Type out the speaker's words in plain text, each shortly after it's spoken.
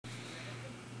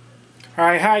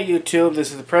Alright, hi YouTube,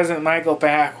 this is the President Michael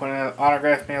back with an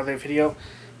autograph mail day video,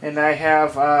 and I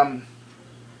have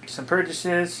some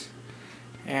purchases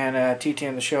and a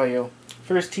TTM to show you.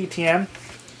 First TTM,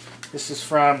 this is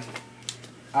from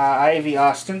Ivy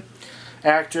Austin,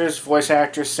 actress, voice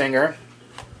actress, singer,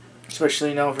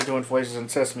 especially known for doing voices on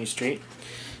Sesame Street.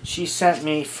 She sent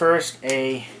me first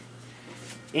a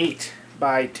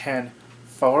 8x10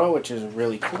 photo, which is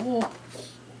really cool.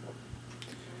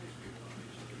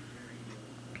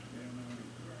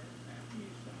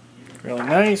 Really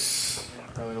nice.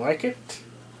 Really like it.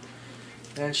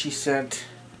 Then she sent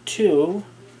 2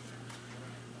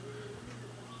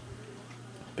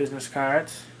 business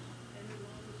cards.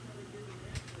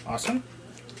 Awesome.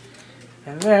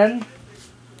 And then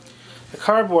the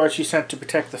cardboard she sent to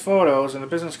protect the photos and the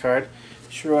business card.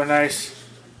 She wrote a nice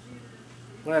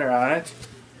letter on it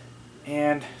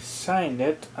and signed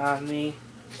it on the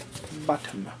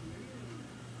bottom.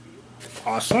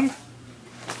 Awesome.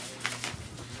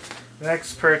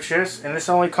 Next purchase, and this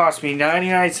only cost me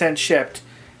 99 cents shipped,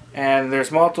 and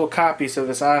there's multiple copies of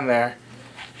this on there.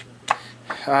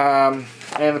 And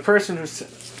the person who,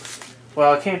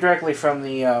 well, it came directly from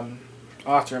the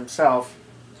author himself.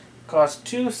 Cost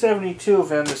 $2.72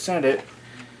 for them to send it,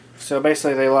 so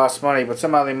basically they lost money, but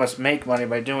somehow they must make money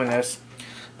by doing this.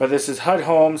 But this is HUD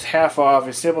Homes half off,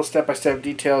 a simple step-by-step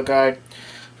detailed guide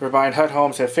for buying HUD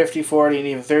Homes at 50, 40, and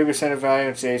even 30% of value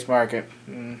in today's market.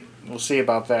 We'll see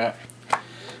about that.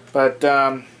 But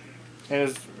it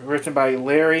is written by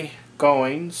Larry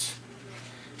Goins.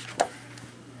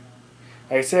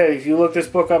 Like I said, if you look this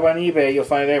book up on eBay, you'll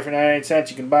find it there for 99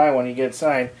 cents. You can buy one, you get it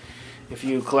signed. If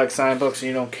you collect signed books and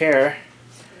you don't care,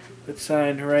 it's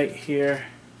signed right here.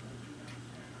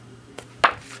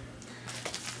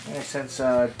 And it sends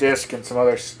a disc and some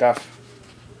other stuff.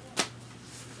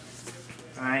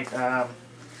 Alright,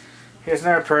 here's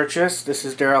another purchase. This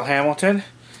is Daryl Hamilton.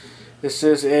 This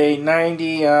is a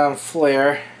 90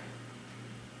 flare,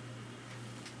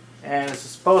 and it's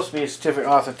supposed to be a certificate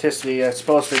of authenticity. It's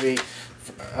supposed to be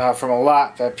from a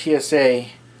lot, that PSA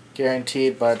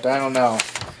guaranteed, but I don't know.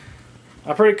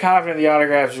 I'm pretty confident the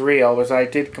autograph is real, because I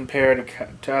did compare it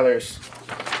to others.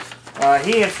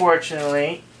 He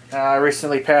unfortunately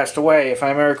recently passed away. If I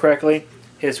remember correctly,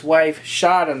 his wife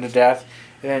shot him to death,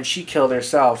 and then she killed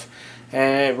herself.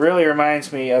 And it really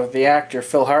reminds me of the actor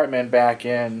Phil Hartman back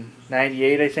in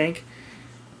 '98, I think.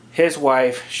 His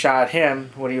wife shot him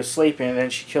when he was sleeping, and then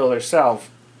she killed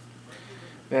herself.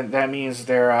 Then that means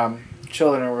their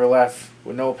children were left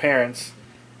with no parents.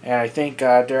 And I think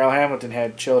Daryl Hamilton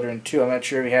had children too. I'm not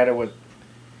sure if he had it with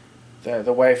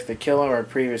the wife that killed him or a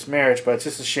previous marriage, but it's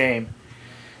just a shame.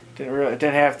 It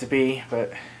didn't have to be,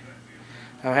 but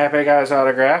I'm happy I got his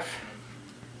autograph.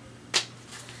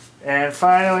 And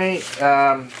finally,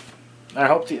 I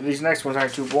hope these next ones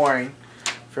aren't too boring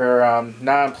for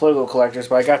non-political collectors,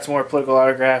 but I got some more political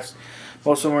autographs.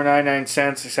 Most of them were 99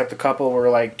 cents, except a couple were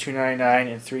like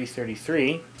 $2.99 and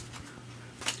 $3.33.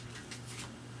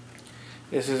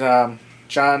 This is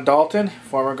John Dalton,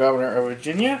 former governor of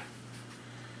Virginia,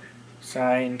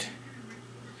 signed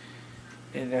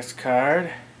in this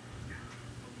card.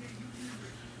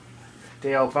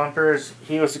 Dale Bumpers,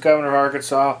 he was the governor of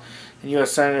Arkansas and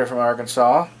U.S. Senator from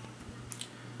Arkansas.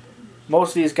 Most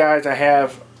of these guys I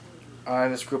have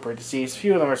in this group are deceased.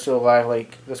 Few of them are still alive,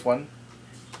 like this one.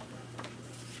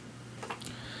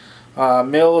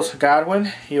 Mills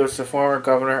Godwin, he was the former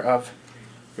governor of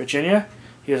Virginia.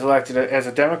 He was elected as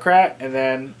a Democrat, and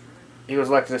then he was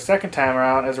elected a second time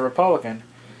around as a Republican.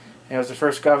 And he was the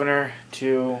first governor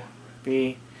to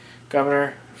be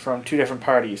governor from 2 different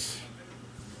parties.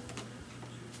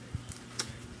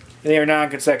 They are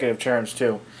non-consecutive terms,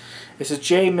 too. This is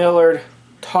J. Millard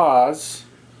Tawes.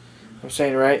 I'm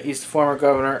saying it right. He's the former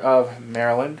governor of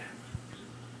Maryland.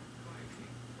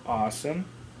 Awesome.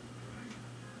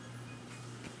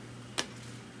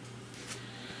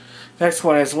 Next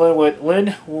one is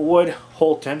Linwood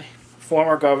Holton,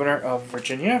 former governor of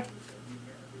Virginia.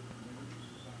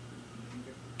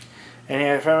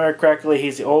 And if I remember correctly,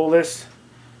 he's the oldest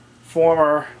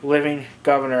former living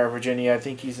governor of Virginia. I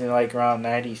think he's in like around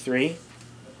 93.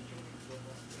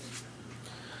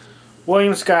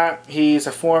 William Scott, he's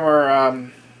a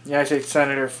former United States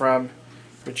Senator from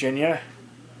Virginia.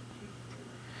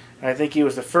 And I think he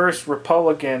was the first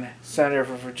Republican senator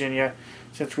from Virginia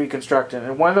since Reconstruction.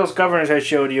 And one of those governors I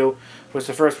showed you was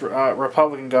the first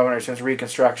Republican governor since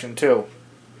Reconstruction too.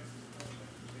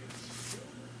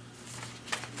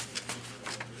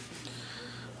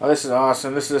 Oh, this is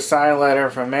awesome. This is a signed letter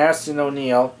from Maston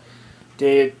O'Neill,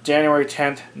 dated January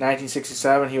 10th,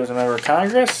 1967. He was a member of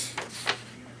Congress.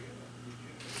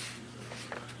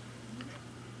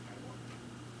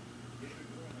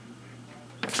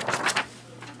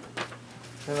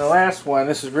 And the last one,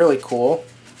 this is really cool.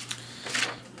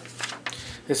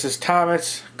 This is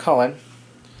Thomas Cullen.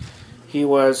 He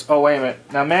was, oh wait a minute.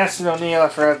 Now Maston O'Neill, I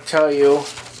forgot to tell you,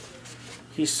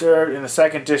 he served in the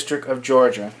 2nd District of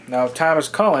Georgia. Now Thomas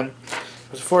Cullen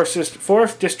was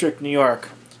 4th District, New York.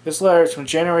 This letter is from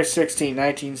January 16,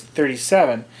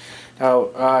 1937.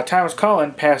 Now Thomas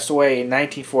Cullen passed away in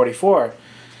 1944.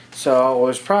 So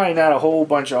there's probably not a whole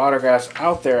bunch of autographs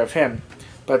out there of him.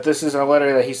 But this is a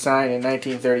letter that he signed in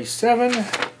 1937.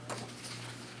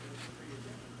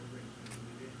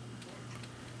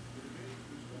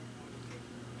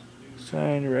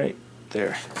 Signed right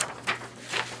there.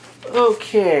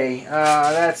 Okay,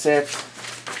 that's it.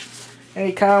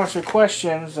 Any comments or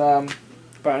questions about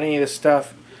any of this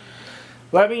stuff,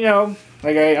 let me know.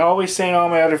 Like I always say in all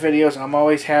my other videos, I'm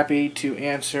always happy to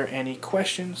answer any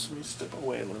questions. Let me step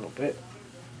away a little bit.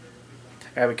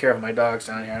 I gotta be careful, my dog's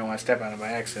down here. I don't want to step on it by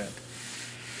accident.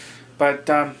 But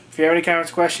if you have any comments,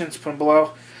 questions, put them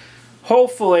below.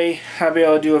 Hopefully, I'll be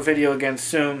able to do a video again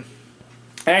soon.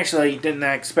 I actually didn't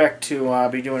expect to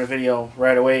be doing a video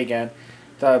right away again.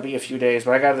 Thought it'd be a few days,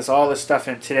 but I got all this stuff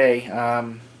in today.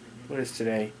 What is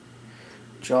today?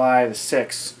 July the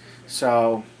 6th.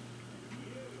 So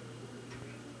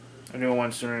I'm doing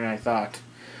one sooner than I thought.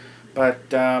 But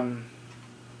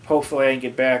hopefully I can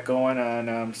get back going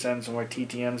on sending some more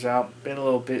TTMs out. Been a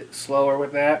little bit slower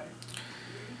with that.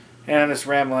 And I'm just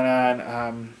rambling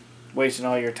on, wasting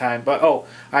all your time. But oh,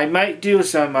 I might do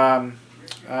some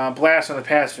blasts on the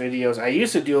past videos. I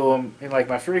used to do them in like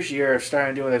my first year of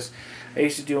starting doing this. I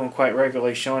used to do them quite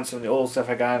regularly, showing some of the old stuff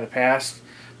I got in the past.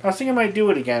 But I was thinking I might do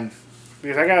it again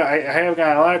because I have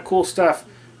got a lot of cool stuff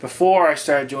before I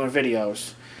started doing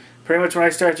videos. Pretty much when I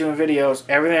started doing videos,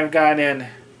 everything I've gotten in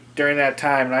during that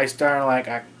time, and I started like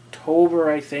October,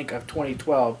 I think, of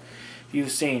 2012.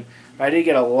 You've seen. I did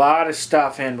get a lot of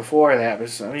stuff in before that,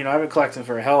 but you know, I've been collecting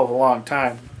for a hell of a long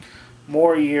time,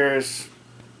 more years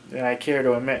than I care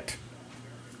to admit.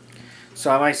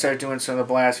 So I might start doing some of the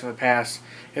blasts from the past.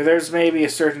 If there's maybe a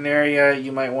certain area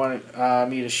you might want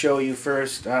me to show you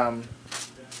first, let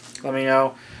me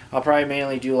know. I'll probably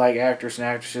mainly do like actors and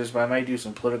actresses, but I might do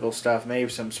some political stuff, maybe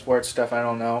some sports stuff, I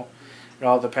don't know. It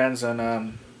all depends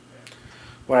on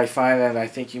what I find that I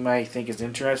think you might think is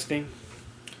interesting.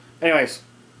 Anyways,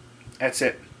 that's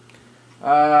it.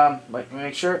 Let me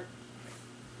make sure.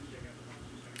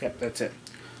 Yep, that's it.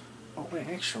 Oh wait,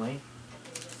 actually,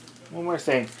 one more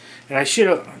thing. And I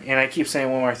keep saying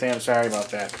one more thing, I'm sorry about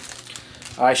that.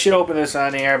 I should open this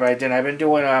on the air, but I didn't. I've been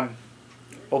doing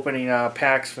opening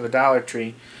packs for the Dollar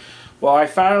Tree. Well, I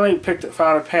finally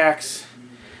found a packs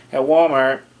at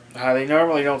Walmart. They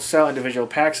normally don't sell individual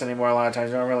packs anymore a lot of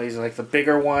times. Normally it's like the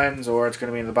bigger ones, or it's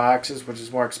going to be in the boxes, which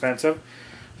is more expensive.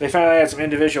 They finally had some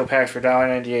individual packs for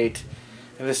 $1.98.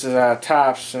 And this is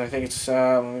Topps, and I think it's,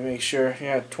 let me make sure,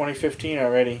 yeah, 2015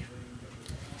 already.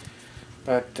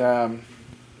 But,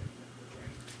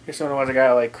 here's some of the ones I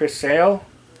got, like Chris Sale,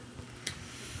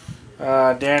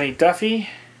 Danny Duffy,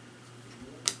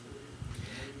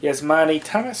 Yasmani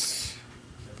Thomas,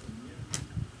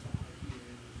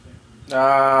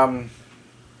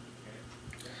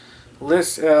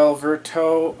 Liz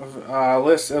Alberto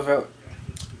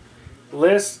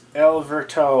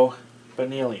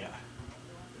Bonilla.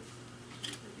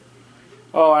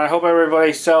 Oh, and I hope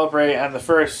everybody celebrated on the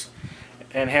 1st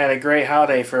and had a great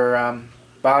holiday for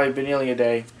Bobby Bonilla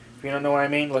Day. If you don't know what I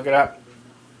mean, look it up.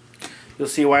 You'll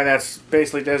see why that's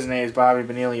basically designated as Bobby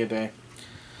Bonilla Day.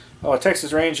 Oh, a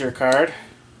Texas Ranger card.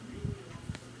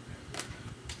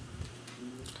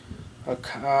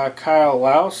 Kyle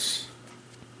Laus.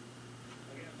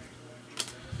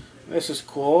 This is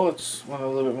cool. It's one of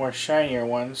the little bit more shinier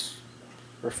ones.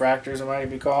 Refractors, it might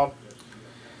be called.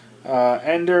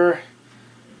 Ender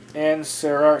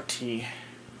Ansarati.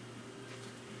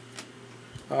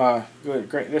 Good,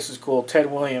 great. This is cool. Ted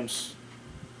Williams.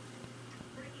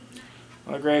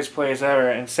 One of the greatest plays ever.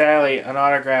 And sadly, an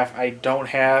autograph I don't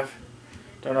have.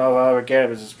 Don't know if I'll ever get it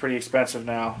because it's pretty expensive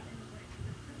now.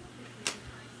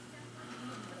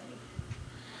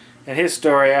 And his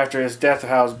story after his death, of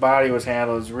how his body was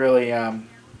handled, is really kind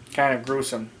of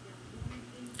gruesome.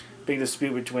 Big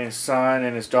dispute between his son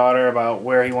and his daughter about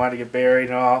where he wanted to get buried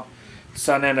and all. His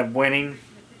son ended up winning.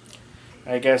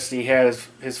 I guess he had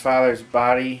his father's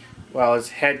body, well, his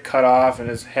head cut off and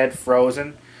his head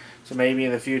frozen. So maybe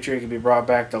in the future he could be brought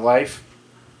back to life.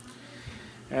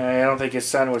 And I don't think his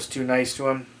son was too nice to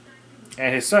him.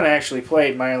 And his son actually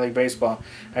played minor league baseball.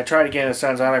 I tried to get his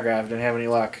son's autograph, didn't have any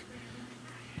luck.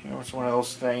 You know, it's one of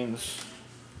those things.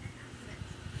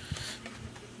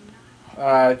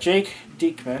 Jake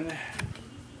Diekman.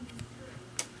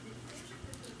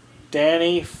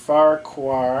 Danny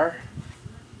Farquhar.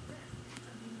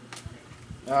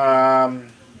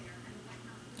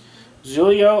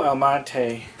 Julio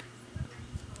Almonte.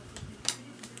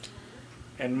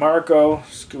 And Marco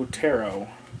Scutero.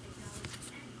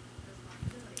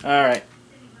 Alright.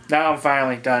 Now I'm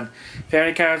finally done. If you have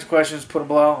any comments or questions, put them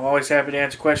below. I'm always happy to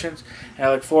answer questions. And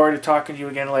I look forward to talking to you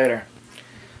again later.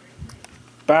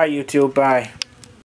 Bye, YouTube. Bye.